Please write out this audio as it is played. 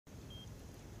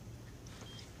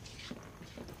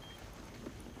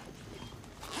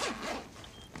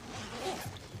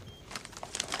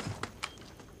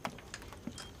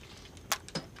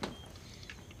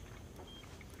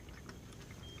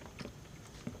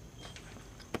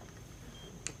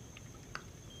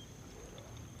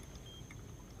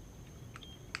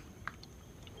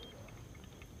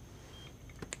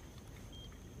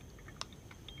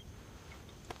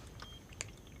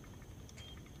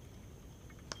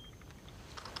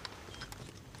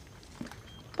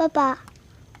爸爸，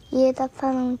爷爷的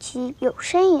发动机有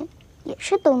声音，也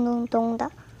是咚咚咚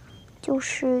的，就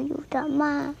是有点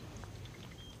慢。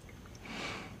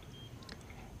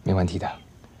没问题的。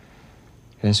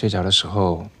人睡着的时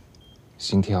候，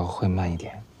心跳会慢一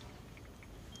点。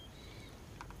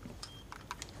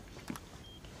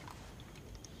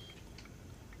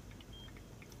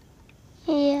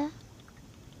爷爷，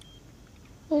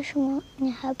为什么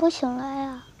你还不醒来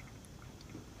啊？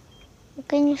我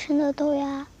给你生的豆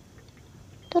芽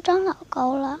都长老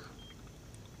高了，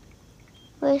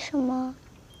为什么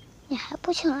你还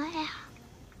不醒来呀？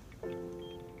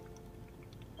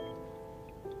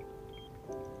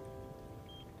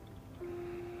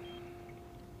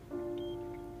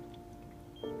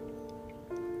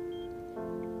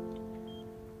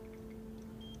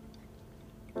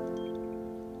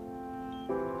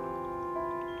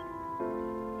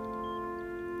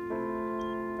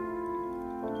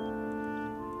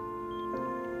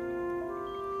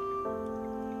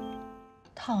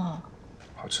烫啊！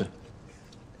好吃。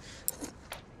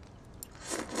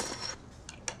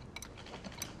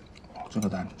这个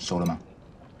蛋熟了吗？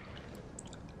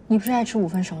你不是爱吃5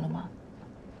分熟的吗？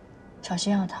小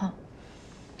心要烫。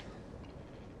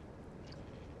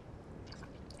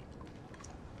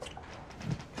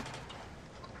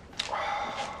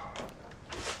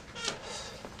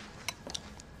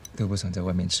都不想在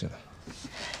外面吃了。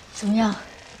怎么样？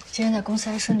今天在公司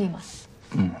还顺利吗？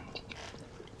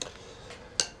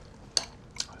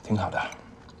挺好的。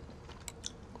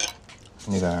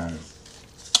那个，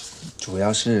主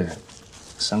要是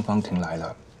双方停来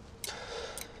了，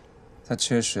他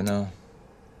确实呢，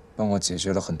帮我解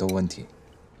决了很多问题。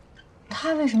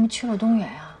他为什么去了东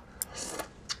远呀？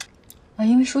啊，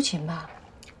因为抒情吧？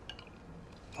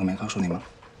我没告诉你吗？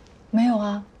没有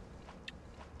啊。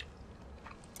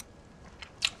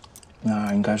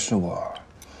那应该是我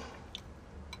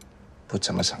不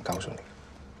怎么想告诉你。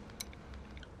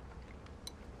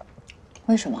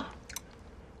为什么？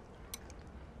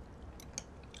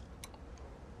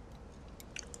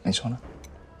你说呢？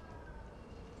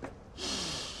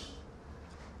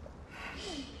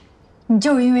你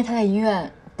就是因为他在医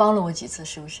院帮了我几次，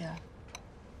是不是？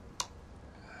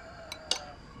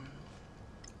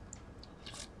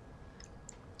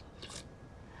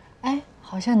哎，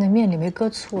好像你的面里没搁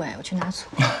醋哎，我去拿醋。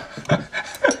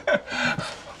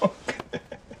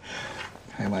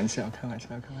开玩笑，开玩笑。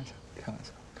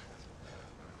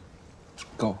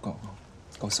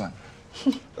够算了。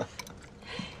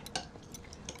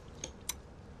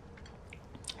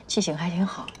记性还挺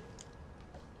好。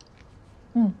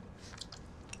我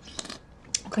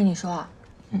跟你说啊，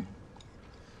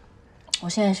我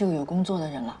现在是个有工作的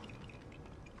人了。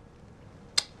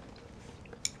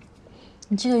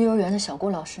你记得幼儿园的小郭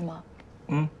老师吗？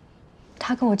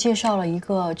他给我介绍了一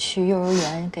个去幼儿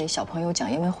园给小朋友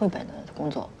讲英文绘本的工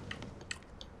作。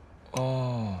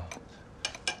哦，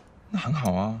那很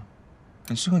好啊，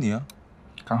很适合你啊，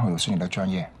刚好有是你的专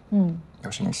业，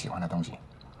又是你喜欢的东西。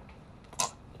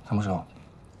什么时候？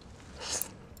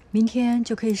明天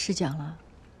就可以试讲了。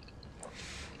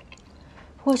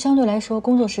不过相对来说，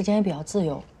工作时间也比较自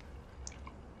由。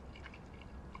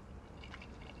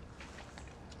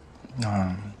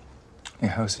那你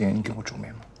还有时间给我煮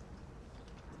面吗？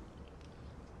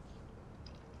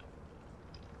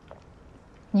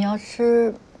你要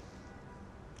吃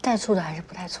带醋的还是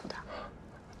不带醋的？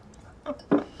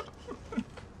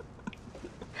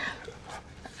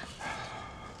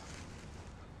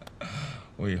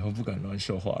我以后不敢乱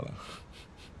说话了。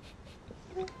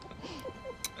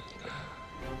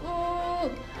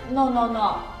No,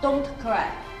 don't cry.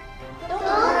 Don't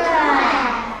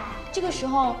cry. 这个时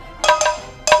候，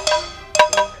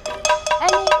哎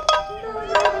你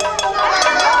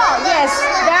 ，Yes,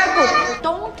 very good.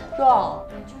 Don't wrong.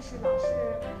 你就是老是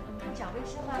不讲卫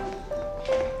生啊。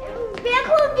别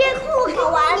哭，好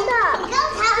玩的。你刚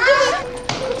才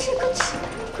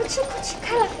快吃，开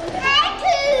了。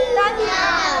打你啊！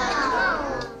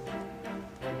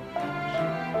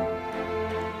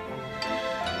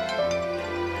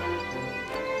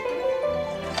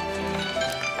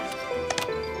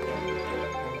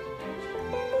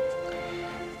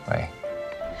喂，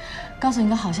告诉你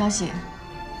个好消息，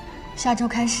下周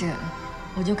开始，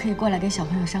我就可以过来给小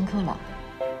朋友上课了。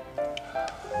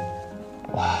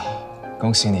哇，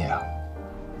恭喜你啊！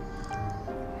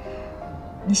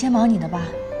你先忙你的吧，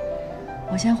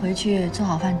我先回去做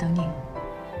好饭等你。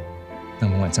那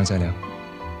我们晚上再聊。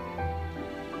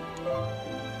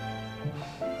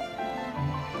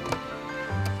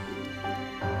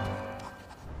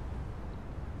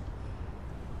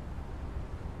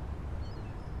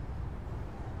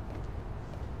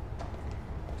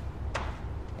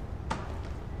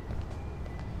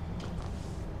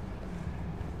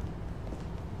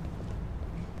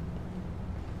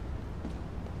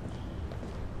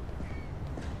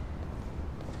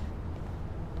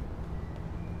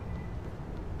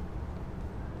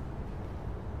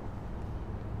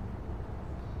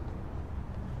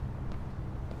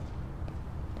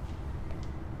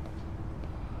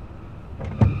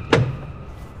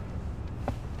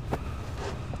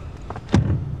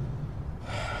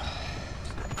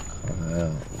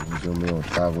就没有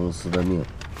大公司的命，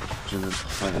真的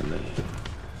太累了。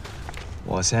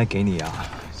我现在给你啊，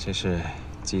这是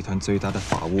集团最大的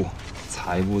法务、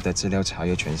财务的资料查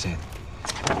阅权限。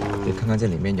你看看这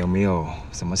里面有没有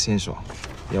什么线索，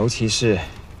尤其是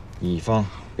乙方、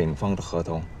丙方的合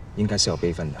同，应该是有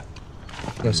备份的。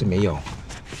要是没有，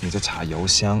你就查邮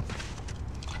箱、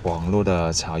网络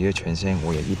的查阅权限，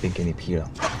我也一并给你批了。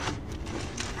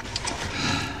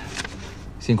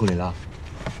辛苦你了。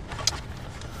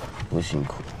不辛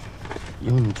苦，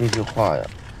有你这句话呀，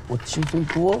我轻松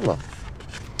多了。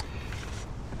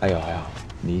还有，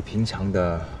你平常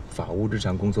的法务日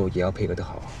常工作也要配合得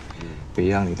好，别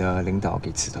让你的领导给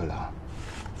辞退了。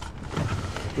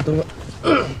你等会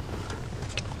儿，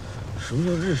什么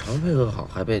叫日常配合好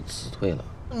还被辞退了？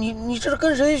你这是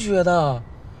跟谁学的？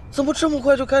怎么这么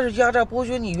快就开始压榨剥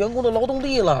削你员工的劳动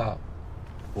力了？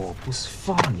我不是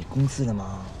发你工资了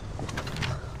吗？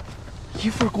一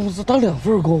份工资当2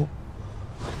份工，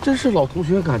真是老同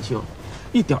学感情，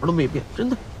一点都没变，真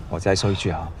的。我再说一句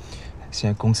啊，现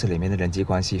在公司里面的人际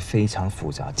关系非常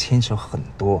复杂，牵扯很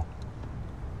多，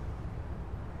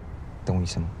懂我意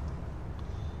思吗？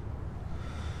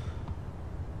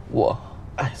我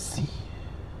I see。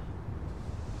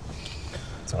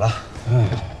走了。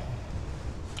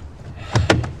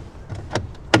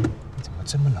你怎么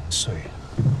这么能睡啊？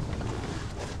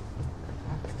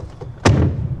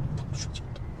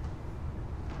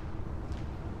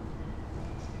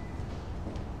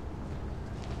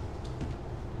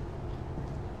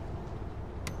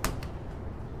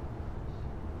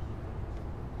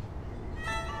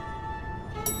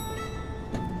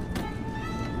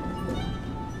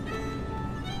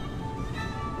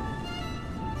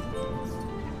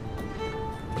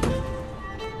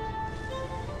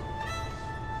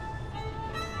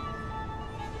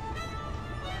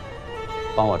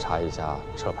帮我查一下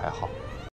车牌号。